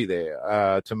technology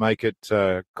there to make it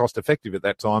cost effective at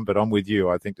that time. But I'm with you.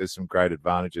 I think there's some great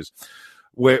advantages.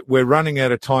 We're running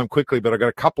out of time quickly, but I've got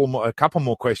a couple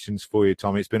more questions for you,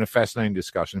 Tommy. It's been a fascinating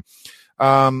discussion.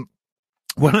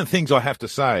 One of the things I have to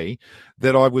say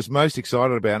that I was most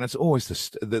excited about, and it's always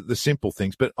the simple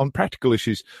things, but on practical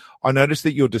issues, I noticed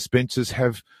that your dispensers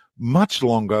have much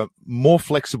longer, more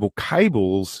flexible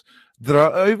cables that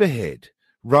are overhead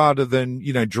rather than,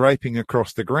 draping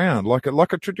across the ground like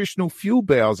a traditional fuel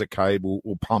bowser cable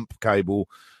or pump cable,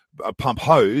 a pump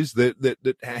hose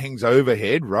that hangs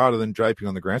overhead rather than draping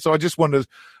on the ground. So I just want to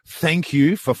thank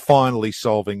you for finally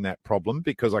solving that problem,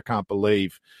 because I can't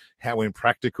believe how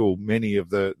impractical many of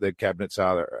the cabinets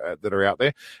are that are out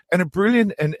there. And a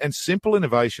brilliant and simple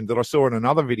innovation that I saw in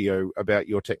another video about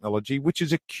your technology, which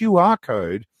is a QR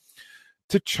code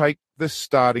to take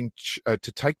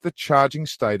the charging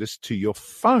status to your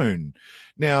phone.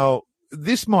 Now,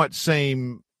 this might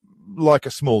seem like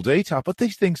a small detail, but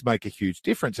these things make a huge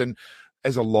difference. And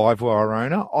as a Livewire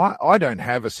owner, I don't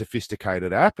have a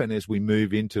sophisticated app. And as we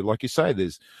move into, like you say,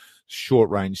 there's short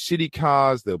range city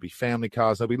cars, there'll be family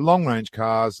cars, there'll be long range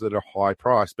cars that are high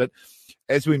priced. But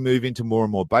as we move into more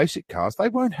and more basic cars, they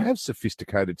won't have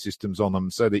sophisticated systems on them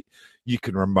so that you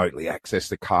can remotely access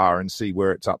the car and see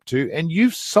where it's up to. And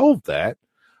you've solved that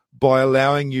by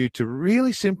allowing you to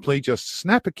really simply just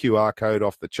snap a QR code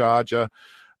off the charger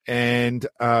and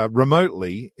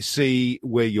remotely see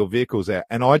where your vehicle's at.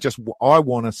 And I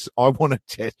want to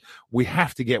test. We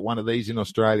have to get one of these in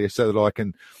Australia so that I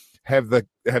can have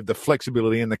the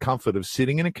flexibility and the comfort of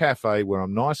sitting in a cafe where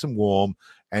I'm nice and warm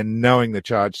and knowing the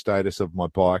charge status of my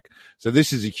bike. So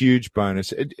this is a huge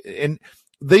bonus. And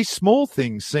these small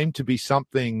things seem to be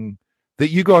something that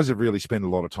you guys have really spent a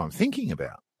lot of time thinking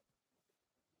about.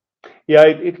 Yeah,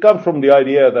 it comes from the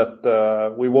idea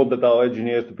that we wanted our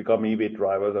engineers to become EV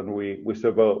drivers, and we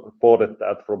supported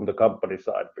that from the company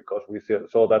side, because we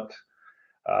saw that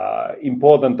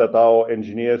important that our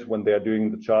engineers, when they are doing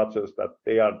the chargers, that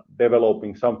they are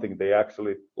developing something they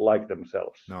actually like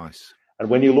themselves. Nice. And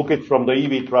when you look at it from the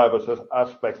EV drivers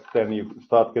aspect, then you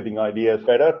start getting ideas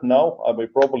better. Now, we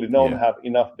probably don't have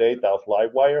enough data of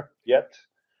Livewire yet,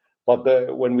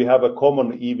 but when we have a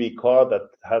common EV car that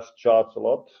has charged a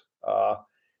lot,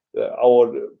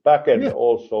 our backend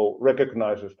also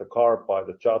recognizes the car by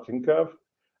the charging curve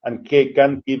and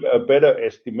can give a better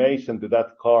estimation to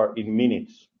that car in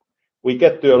minutes. We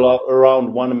get to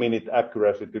around 1 minute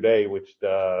accuracy today, which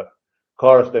the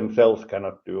cars themselves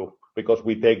cannot do, because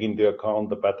we take into account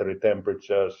the battery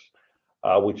temperatures,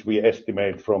 which we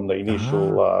estimate from the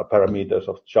initial parameters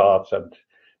of charge, and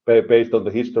based on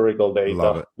the historical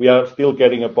data. We are still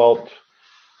getting about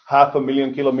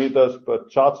 500,000 kilometers per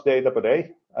charge data per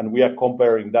day, and we are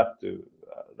comparing that to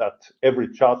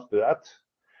every charge to that.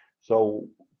 So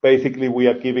basically, we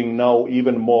are giving now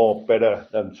even more better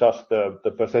than just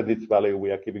the percentage value.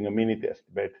 We are giving a minute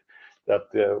estimate that,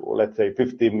 let's say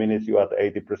 15 minutes, you are at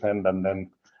 80%, and then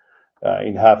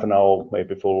in half an hour,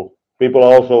 maybe full. People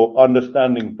are also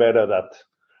understanding better that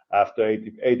after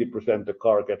 80%, the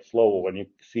car gets slower when you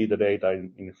see the data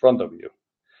in front of you.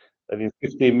 And in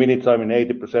 15 minutes, I'm in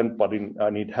 80%, but I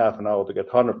need half an hour to get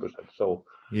 100%. So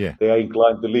they are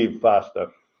inclined to leave faster.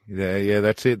 Yeah,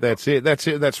 that's it.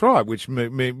 That's right, which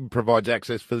provides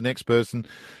access for the next person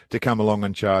to come along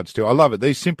and charge too. I love it.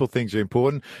 These simple things are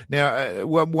important. Now,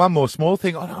 one more small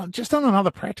thing, just on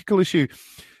another practical issue.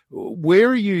 Where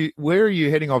are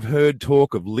you heading? I've heard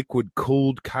talk of liquid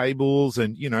cooled cables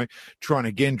and, trying to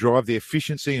again drive the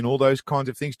efficiency and all those kinds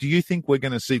of things. Do you think we're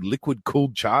going to see liquid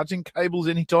cooled charging cables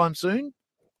anytime soon?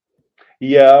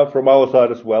 Yeah, from our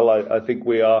side as well. I think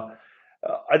we are.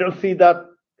 I don't see that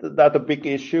a big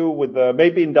issue with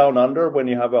maybe in down under when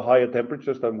you have a higher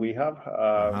temperatures than we have.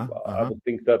 I would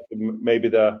think that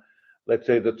maybe let's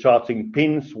say the charging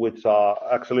pins, which are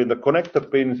actually the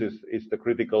connector pins, is the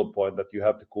critical point that you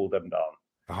have to cool them down.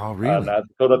 Oh, really? And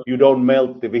so that you don't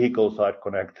melt the vehicle side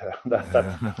connector.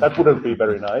 That wouldn't be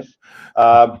very nice.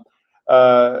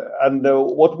 And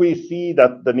what we see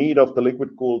that the need of the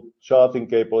liquid cooled charging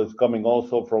cable is coming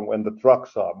also from when the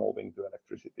trucks are moving to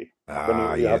electricity.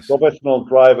 When you have professional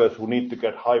drivers who need to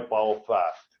get high power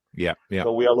fast. Yeah.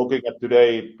 So we are looking at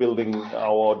today building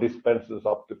our dispensers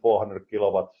up to 400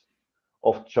 kilowatts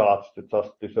of charge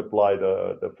to supply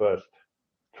the first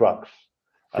trucks.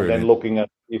 And then looking at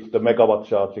if the megawatt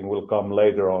charging will come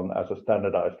later on as a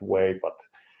standardized way.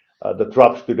 But the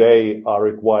trucks today are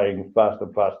requiring fast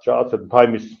and fast charge, and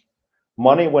time is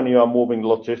money when you are moving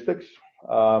logistics.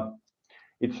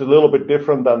 It's a little bit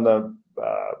different than the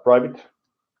private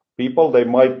people. They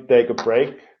might take a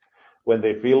break when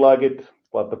they feel like it,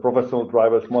 but the professional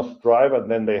drivers must drive, and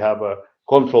then they have a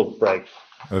controlled breaks.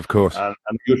 Of course. And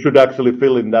you should actually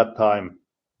fill in that time.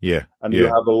 Yeah. And you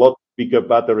have a lot bigger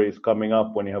batteries coming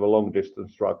up when you have a long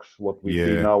distance trucks, what we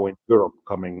see now in Europe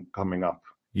coming up.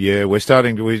 Yeah, we're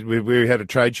starting to. We had a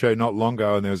trade show not long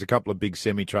ago, and there was a couple of big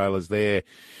semi trailers there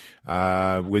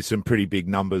with some pretty big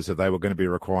numbers that they were going to be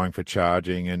requiring for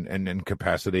charging and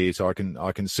capacity. So I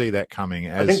can see that coming.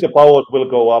 I think the powers will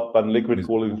go up, and liquid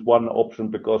cooling is one option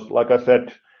because, like I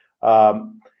said,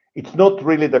 it's not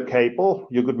really the cable.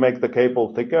 You could make the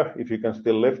cable thicker if you can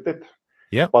still lift it.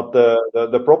 Yeah. But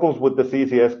the problems with the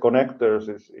CCS connectors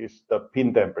is the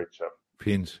pin temperature.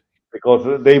 Pins.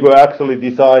 Because they were actually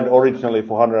designed originally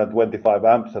for 125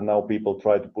 amps, and now people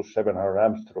try to push 700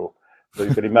 amps through. So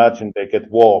you can imagine they get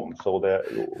warm. So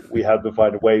we have to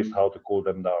find ways how to cool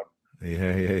them down.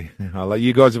 Yeah.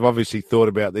 You guys have obviously thought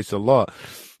about this a lot.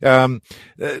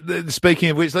 Speaking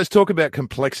of which, let's talk about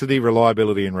complexity,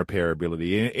 reliability, and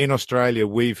repairability. In Australia,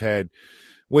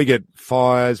 we get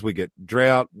fires, we get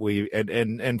drought,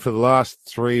 and for the last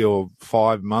 3 or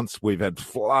 5 months, we've had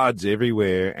floods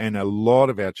everywhere, and a lot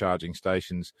of our charging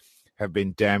stations have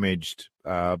been damaged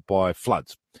by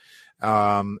floods.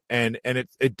 And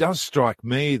it does strike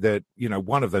me that,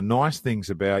 one of the nice things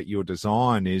about your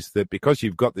design is that because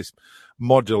you've got this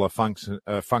modular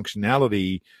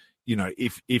functionality,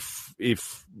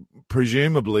 if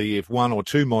presumably if 1 or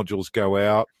 2 modules go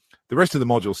out, the rest of the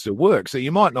modules still work. So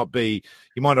you might not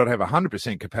have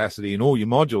 100% capacity in all your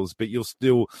modules, but you'll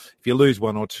still, if you lose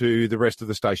 1 or 2, the rest of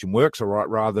the station works all right,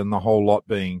 rather than the whole lot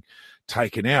being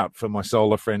taken out. For my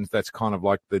solar friends, that's kind of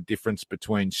like the difference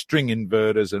between string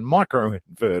inverters and micro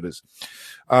inverters.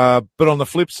 But on the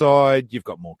flip side, you've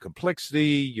got more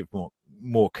complexity, you've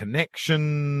more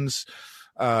connections.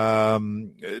 Tell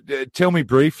me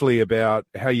briefly about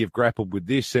how you've grappled with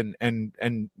this, and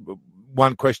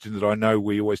one question that I know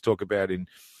we always talk about in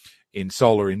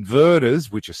solar inverters,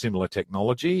 which are similar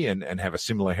technology and have a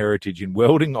similar heritage in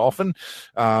welding often,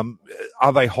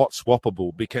 are they hot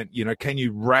swappable? Can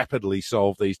you rapidly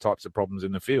solve these types of problems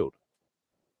in the field?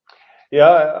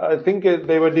 Yeah, I think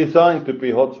they were designed to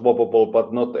be hot swappable,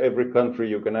 but not every country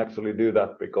you can actually do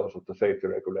that because of the safety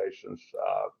regulations.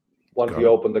 Once you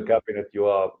open the cabinet, you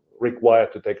are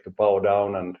required to take the power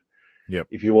down, and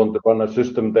if you want to run a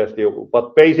system test,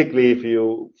 but basically, if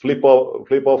you flip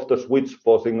off the switch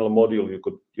for single module,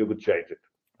 you could change it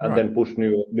and then push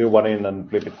new one in and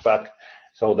flip it back.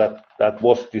 So that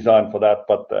was designed for that.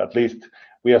 But at least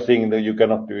we are seeing that you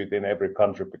cannot do it in every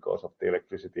country because of the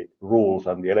electricity rules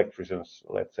and the electricians,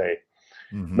 let's say,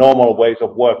 normal ways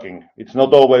of working. It's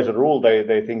not always a rule.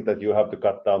 They think that you have to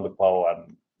cut down the power,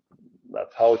 and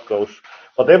that's how it goes.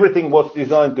 But everything was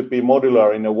designed to be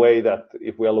modular in a way that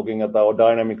if we are looking at our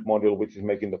dynamic module, which is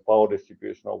making the power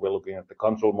distribution, or we're looking at the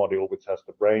console module, which has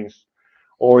the brains,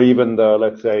 or even the,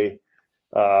 let's say,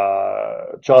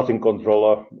 charging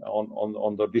controller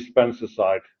on the dispenser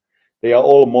side, they are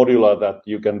all modular that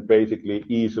you can basically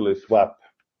easily swap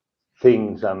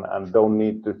things and don't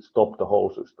need to stop the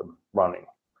whole system running.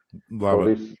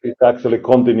 This actually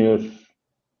continues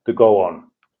to go on.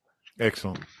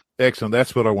 Excellent.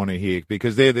 That's what I want to hear,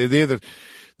 because they're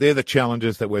the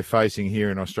challenges that we're facing here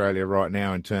in Australia right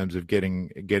now in terms of getting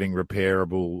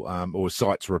repairable or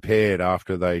sites repaired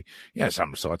after they,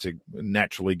 some sites are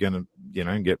naturally going to,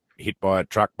 get hit by a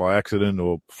truck by accident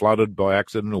or flooded by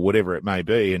accident or whatever it may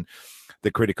be. And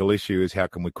the critical issue is how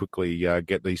can we quickly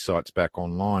get these sites back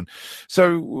online.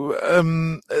 So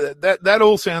that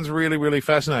all sounds really, really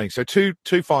fascinating. So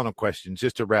two final questions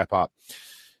just to wrap up.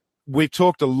 We've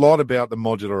talked a lot about the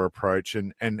modular approach,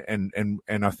 and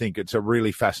I think it's a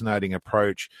really fascinating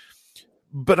approach.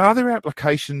 But are there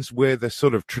applications where the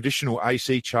sort of traditional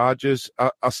AC chargers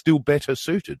are still better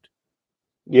suited?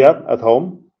 Yeah, at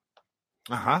home.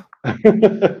 Okay.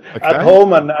 At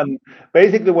home, and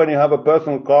basically when you have a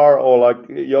personal car, or like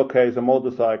in your case, a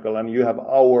motorcycle, and you have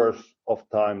hours of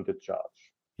time to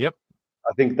charge. Yep.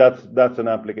 I think that's an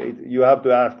application. You have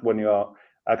to ask when you are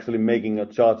actually making a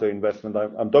charger investment.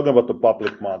 I'm talking about the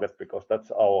public market because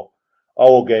that's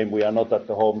our game. We are not at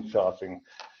the home charging.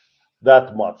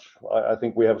 that much. I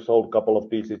think we have sold a couple of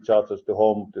DC chargers to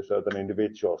home to certain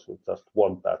individuals who just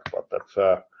want that, but that's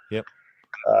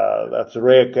a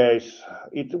rare case.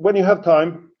 When you have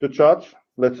time to charge,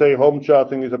 let's say home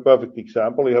charging is a perfect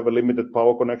example. You have a limited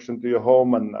power connection to your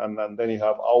home, and then you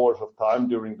have hours of time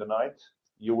during the night.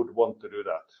 You would want to do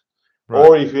that. Right.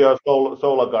 Or if you are a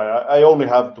solar guy, I only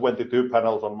have 22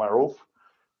 panels on my roof.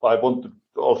 I want to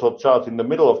also charge in the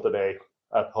middle of the day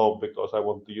at home because I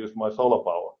want to use my solar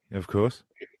power. Of course.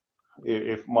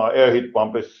 If my air heat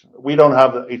pump we don't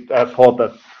have it as hot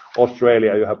as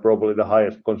Australia. You have probably the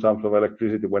highest consumption of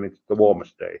electricity when it's the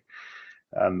warmest day.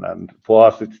 And for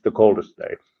us, it's the coldest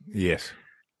day. Yes.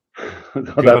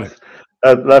 So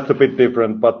that's a bit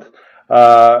different. But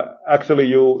actually,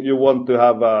 you want to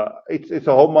have it's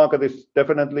a home market. Is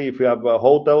definitely if you have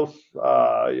hotels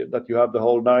that you have the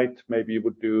whole night, maybe you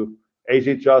would do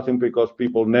AC charging because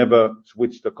people never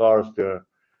switch the cars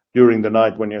during the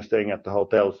night when you're staying at the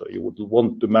hotel. So you would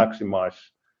want to maximize,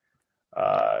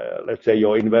 let's say,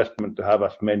 your investment to have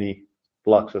as many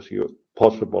plugs as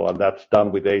possible, and that's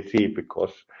done with AC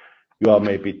because you are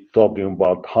maybe talking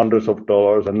about hundreds of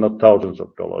dollars and not thousands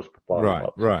of dollars per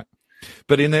power. Right.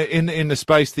 But in the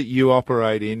space that you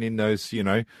operate in those,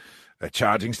 a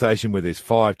charging station where there's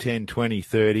 5, 10, 20,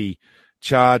 30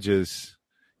 chargers,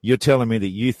 you're telling me that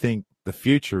you think the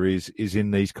future is in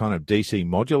these kind of DC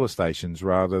modular stations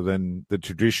rather than the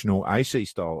traditional AC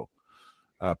style.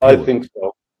 I think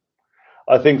so.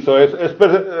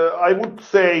 Especially, I would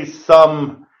say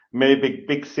some maybe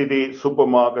big city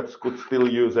supermarkets could still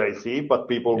use AC, but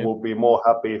people will be more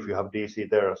happy if you have DC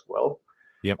there as well.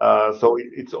 Yep. So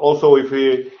it's also if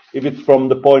it's from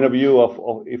the point of view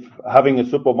of if having a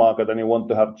supermarket and you want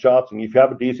to have charging, if you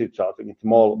have DC charging, it's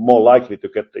more likely to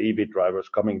get the EV drivers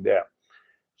coming there.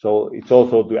 So it's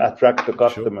also to attract the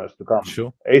customers to come.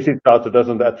 Sure. AC charger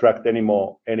doesn't attract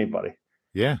anybody.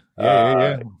 Yeah,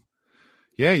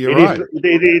 you're right.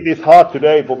 It is hard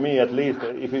today for me, at least,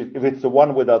 if it's the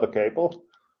one without a cable.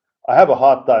 I have a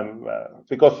hard time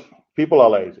because people are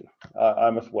lazy.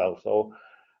 I'm as well. So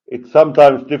it's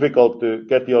sometimes difficult to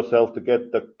get yourself to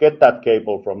get that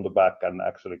cable from the back and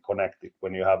actually connect it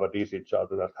when you have a DC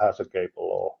charger that has a cable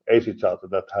or AC charger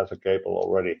that has a cable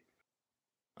already.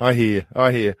 I hear.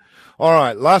 All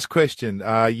right, last question.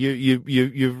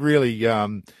 You've really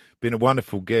been a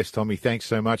wonderful guest, Tommy. Thanks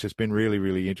so much. It's been really,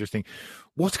 really interesting.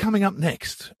 What's coming up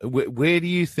next? Where do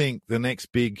you think the next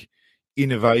big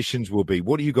innovations will be?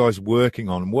 What are you guys working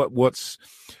on? What's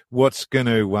going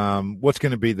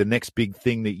to be the next big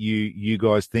thing that you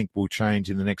guys think will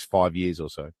change in the next 5 years or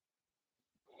so?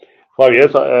 5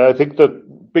 years, I think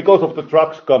that because of the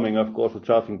trucks coming, of course, the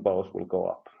charging powers will go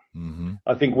up. Mm-hmm.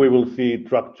 I think we will see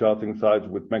truck charging sites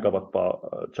with megawatt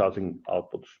power charging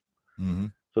outputs. Mm-hmm.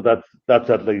 So that's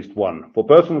at least one. For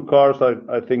personal cars,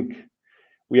 I think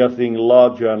we are seeing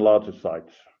larger and larger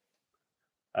sites.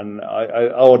 And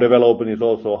our development is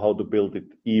also how to build it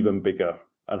even bigger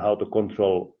and how to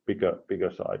control bigger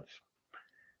sites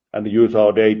and use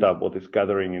our data, what is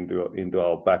gathering into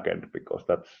our backend, because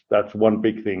that's one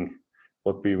big thing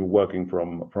what we've been working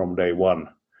from day one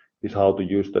is how to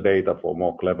use the data for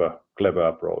more clever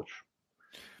approach.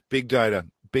 Big data.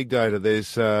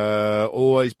 There's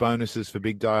always bonuses for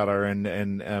big data,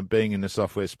 and being in the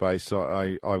software space, so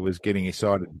I was getting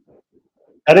excited.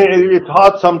 And it's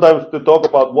hard sometimes to talk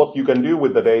about what you can do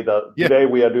with the data. Yeah. Today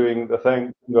we are doing the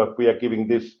thing that we are giving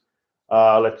this,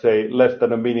 let's say, less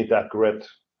than a minute accurate,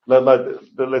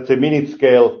 let's say minute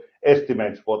scale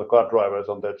estimates for the car drivers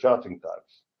on their charging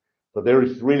times. So there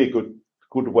is really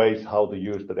good ways how to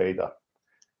use the data.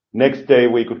 Next day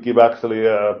we could give actually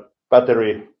a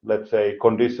battery, let's say,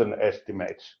 condition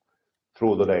estimates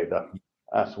through the data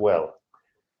as well.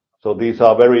 So these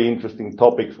are very interesting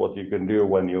topics what you can do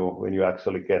when you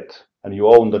actually get and you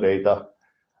own the data.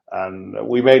 And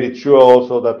we made it sure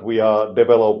also that we are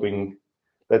developing,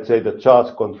 let's say, the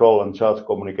charge control and charge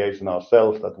communication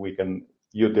ourselves, that we can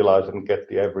utilize and get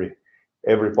every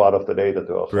part of the data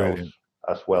to ourselves. Brilliant.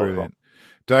 As well. Brilliant.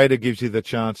 Data gives you the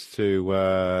chance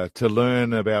to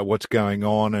learn about what's going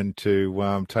on and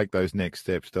to take those next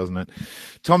steps, doesn't it?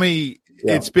 Tommy,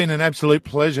 It's been an absolute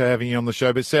pleasure having you on the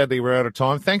show, but sadly we're out of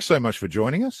time. Thanks so much for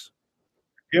joining us.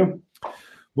 Thank you.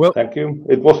 Well, thank you.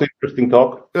 It was an interesting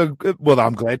talk. Well,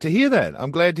 I'm glad to hear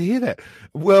that.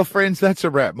 Well, friends, that's a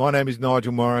wrap. My name is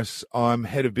Nigel Morris. I'm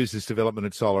Head of Business Development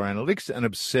at Solar Analytics and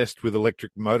obsessed with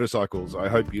electric motorcycles. I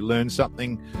hope you learned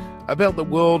something about the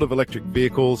world of electric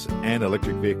vehicles and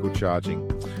electric vehicle charging.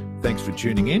 Thanks for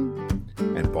tuning in,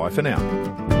 and bye for now.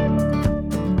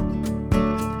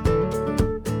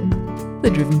 The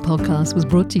Driven podcast was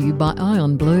brought to you by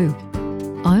Ion Blue.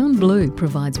 Ion Blue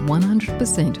provides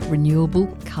 100% renewable,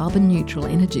 carbon-neutral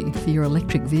energy for your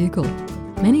electric vehicle.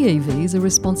 Many EVs are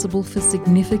responsible for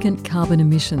significant carbon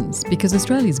emissions because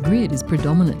Australia's grid is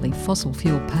predominantly fossil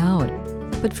fuel powered.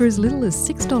 But for as little as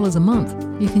 $6 a month,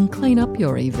 you can clean up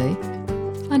your EV.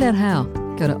 Find out how.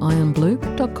 Go to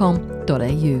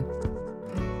ionblue.com.au.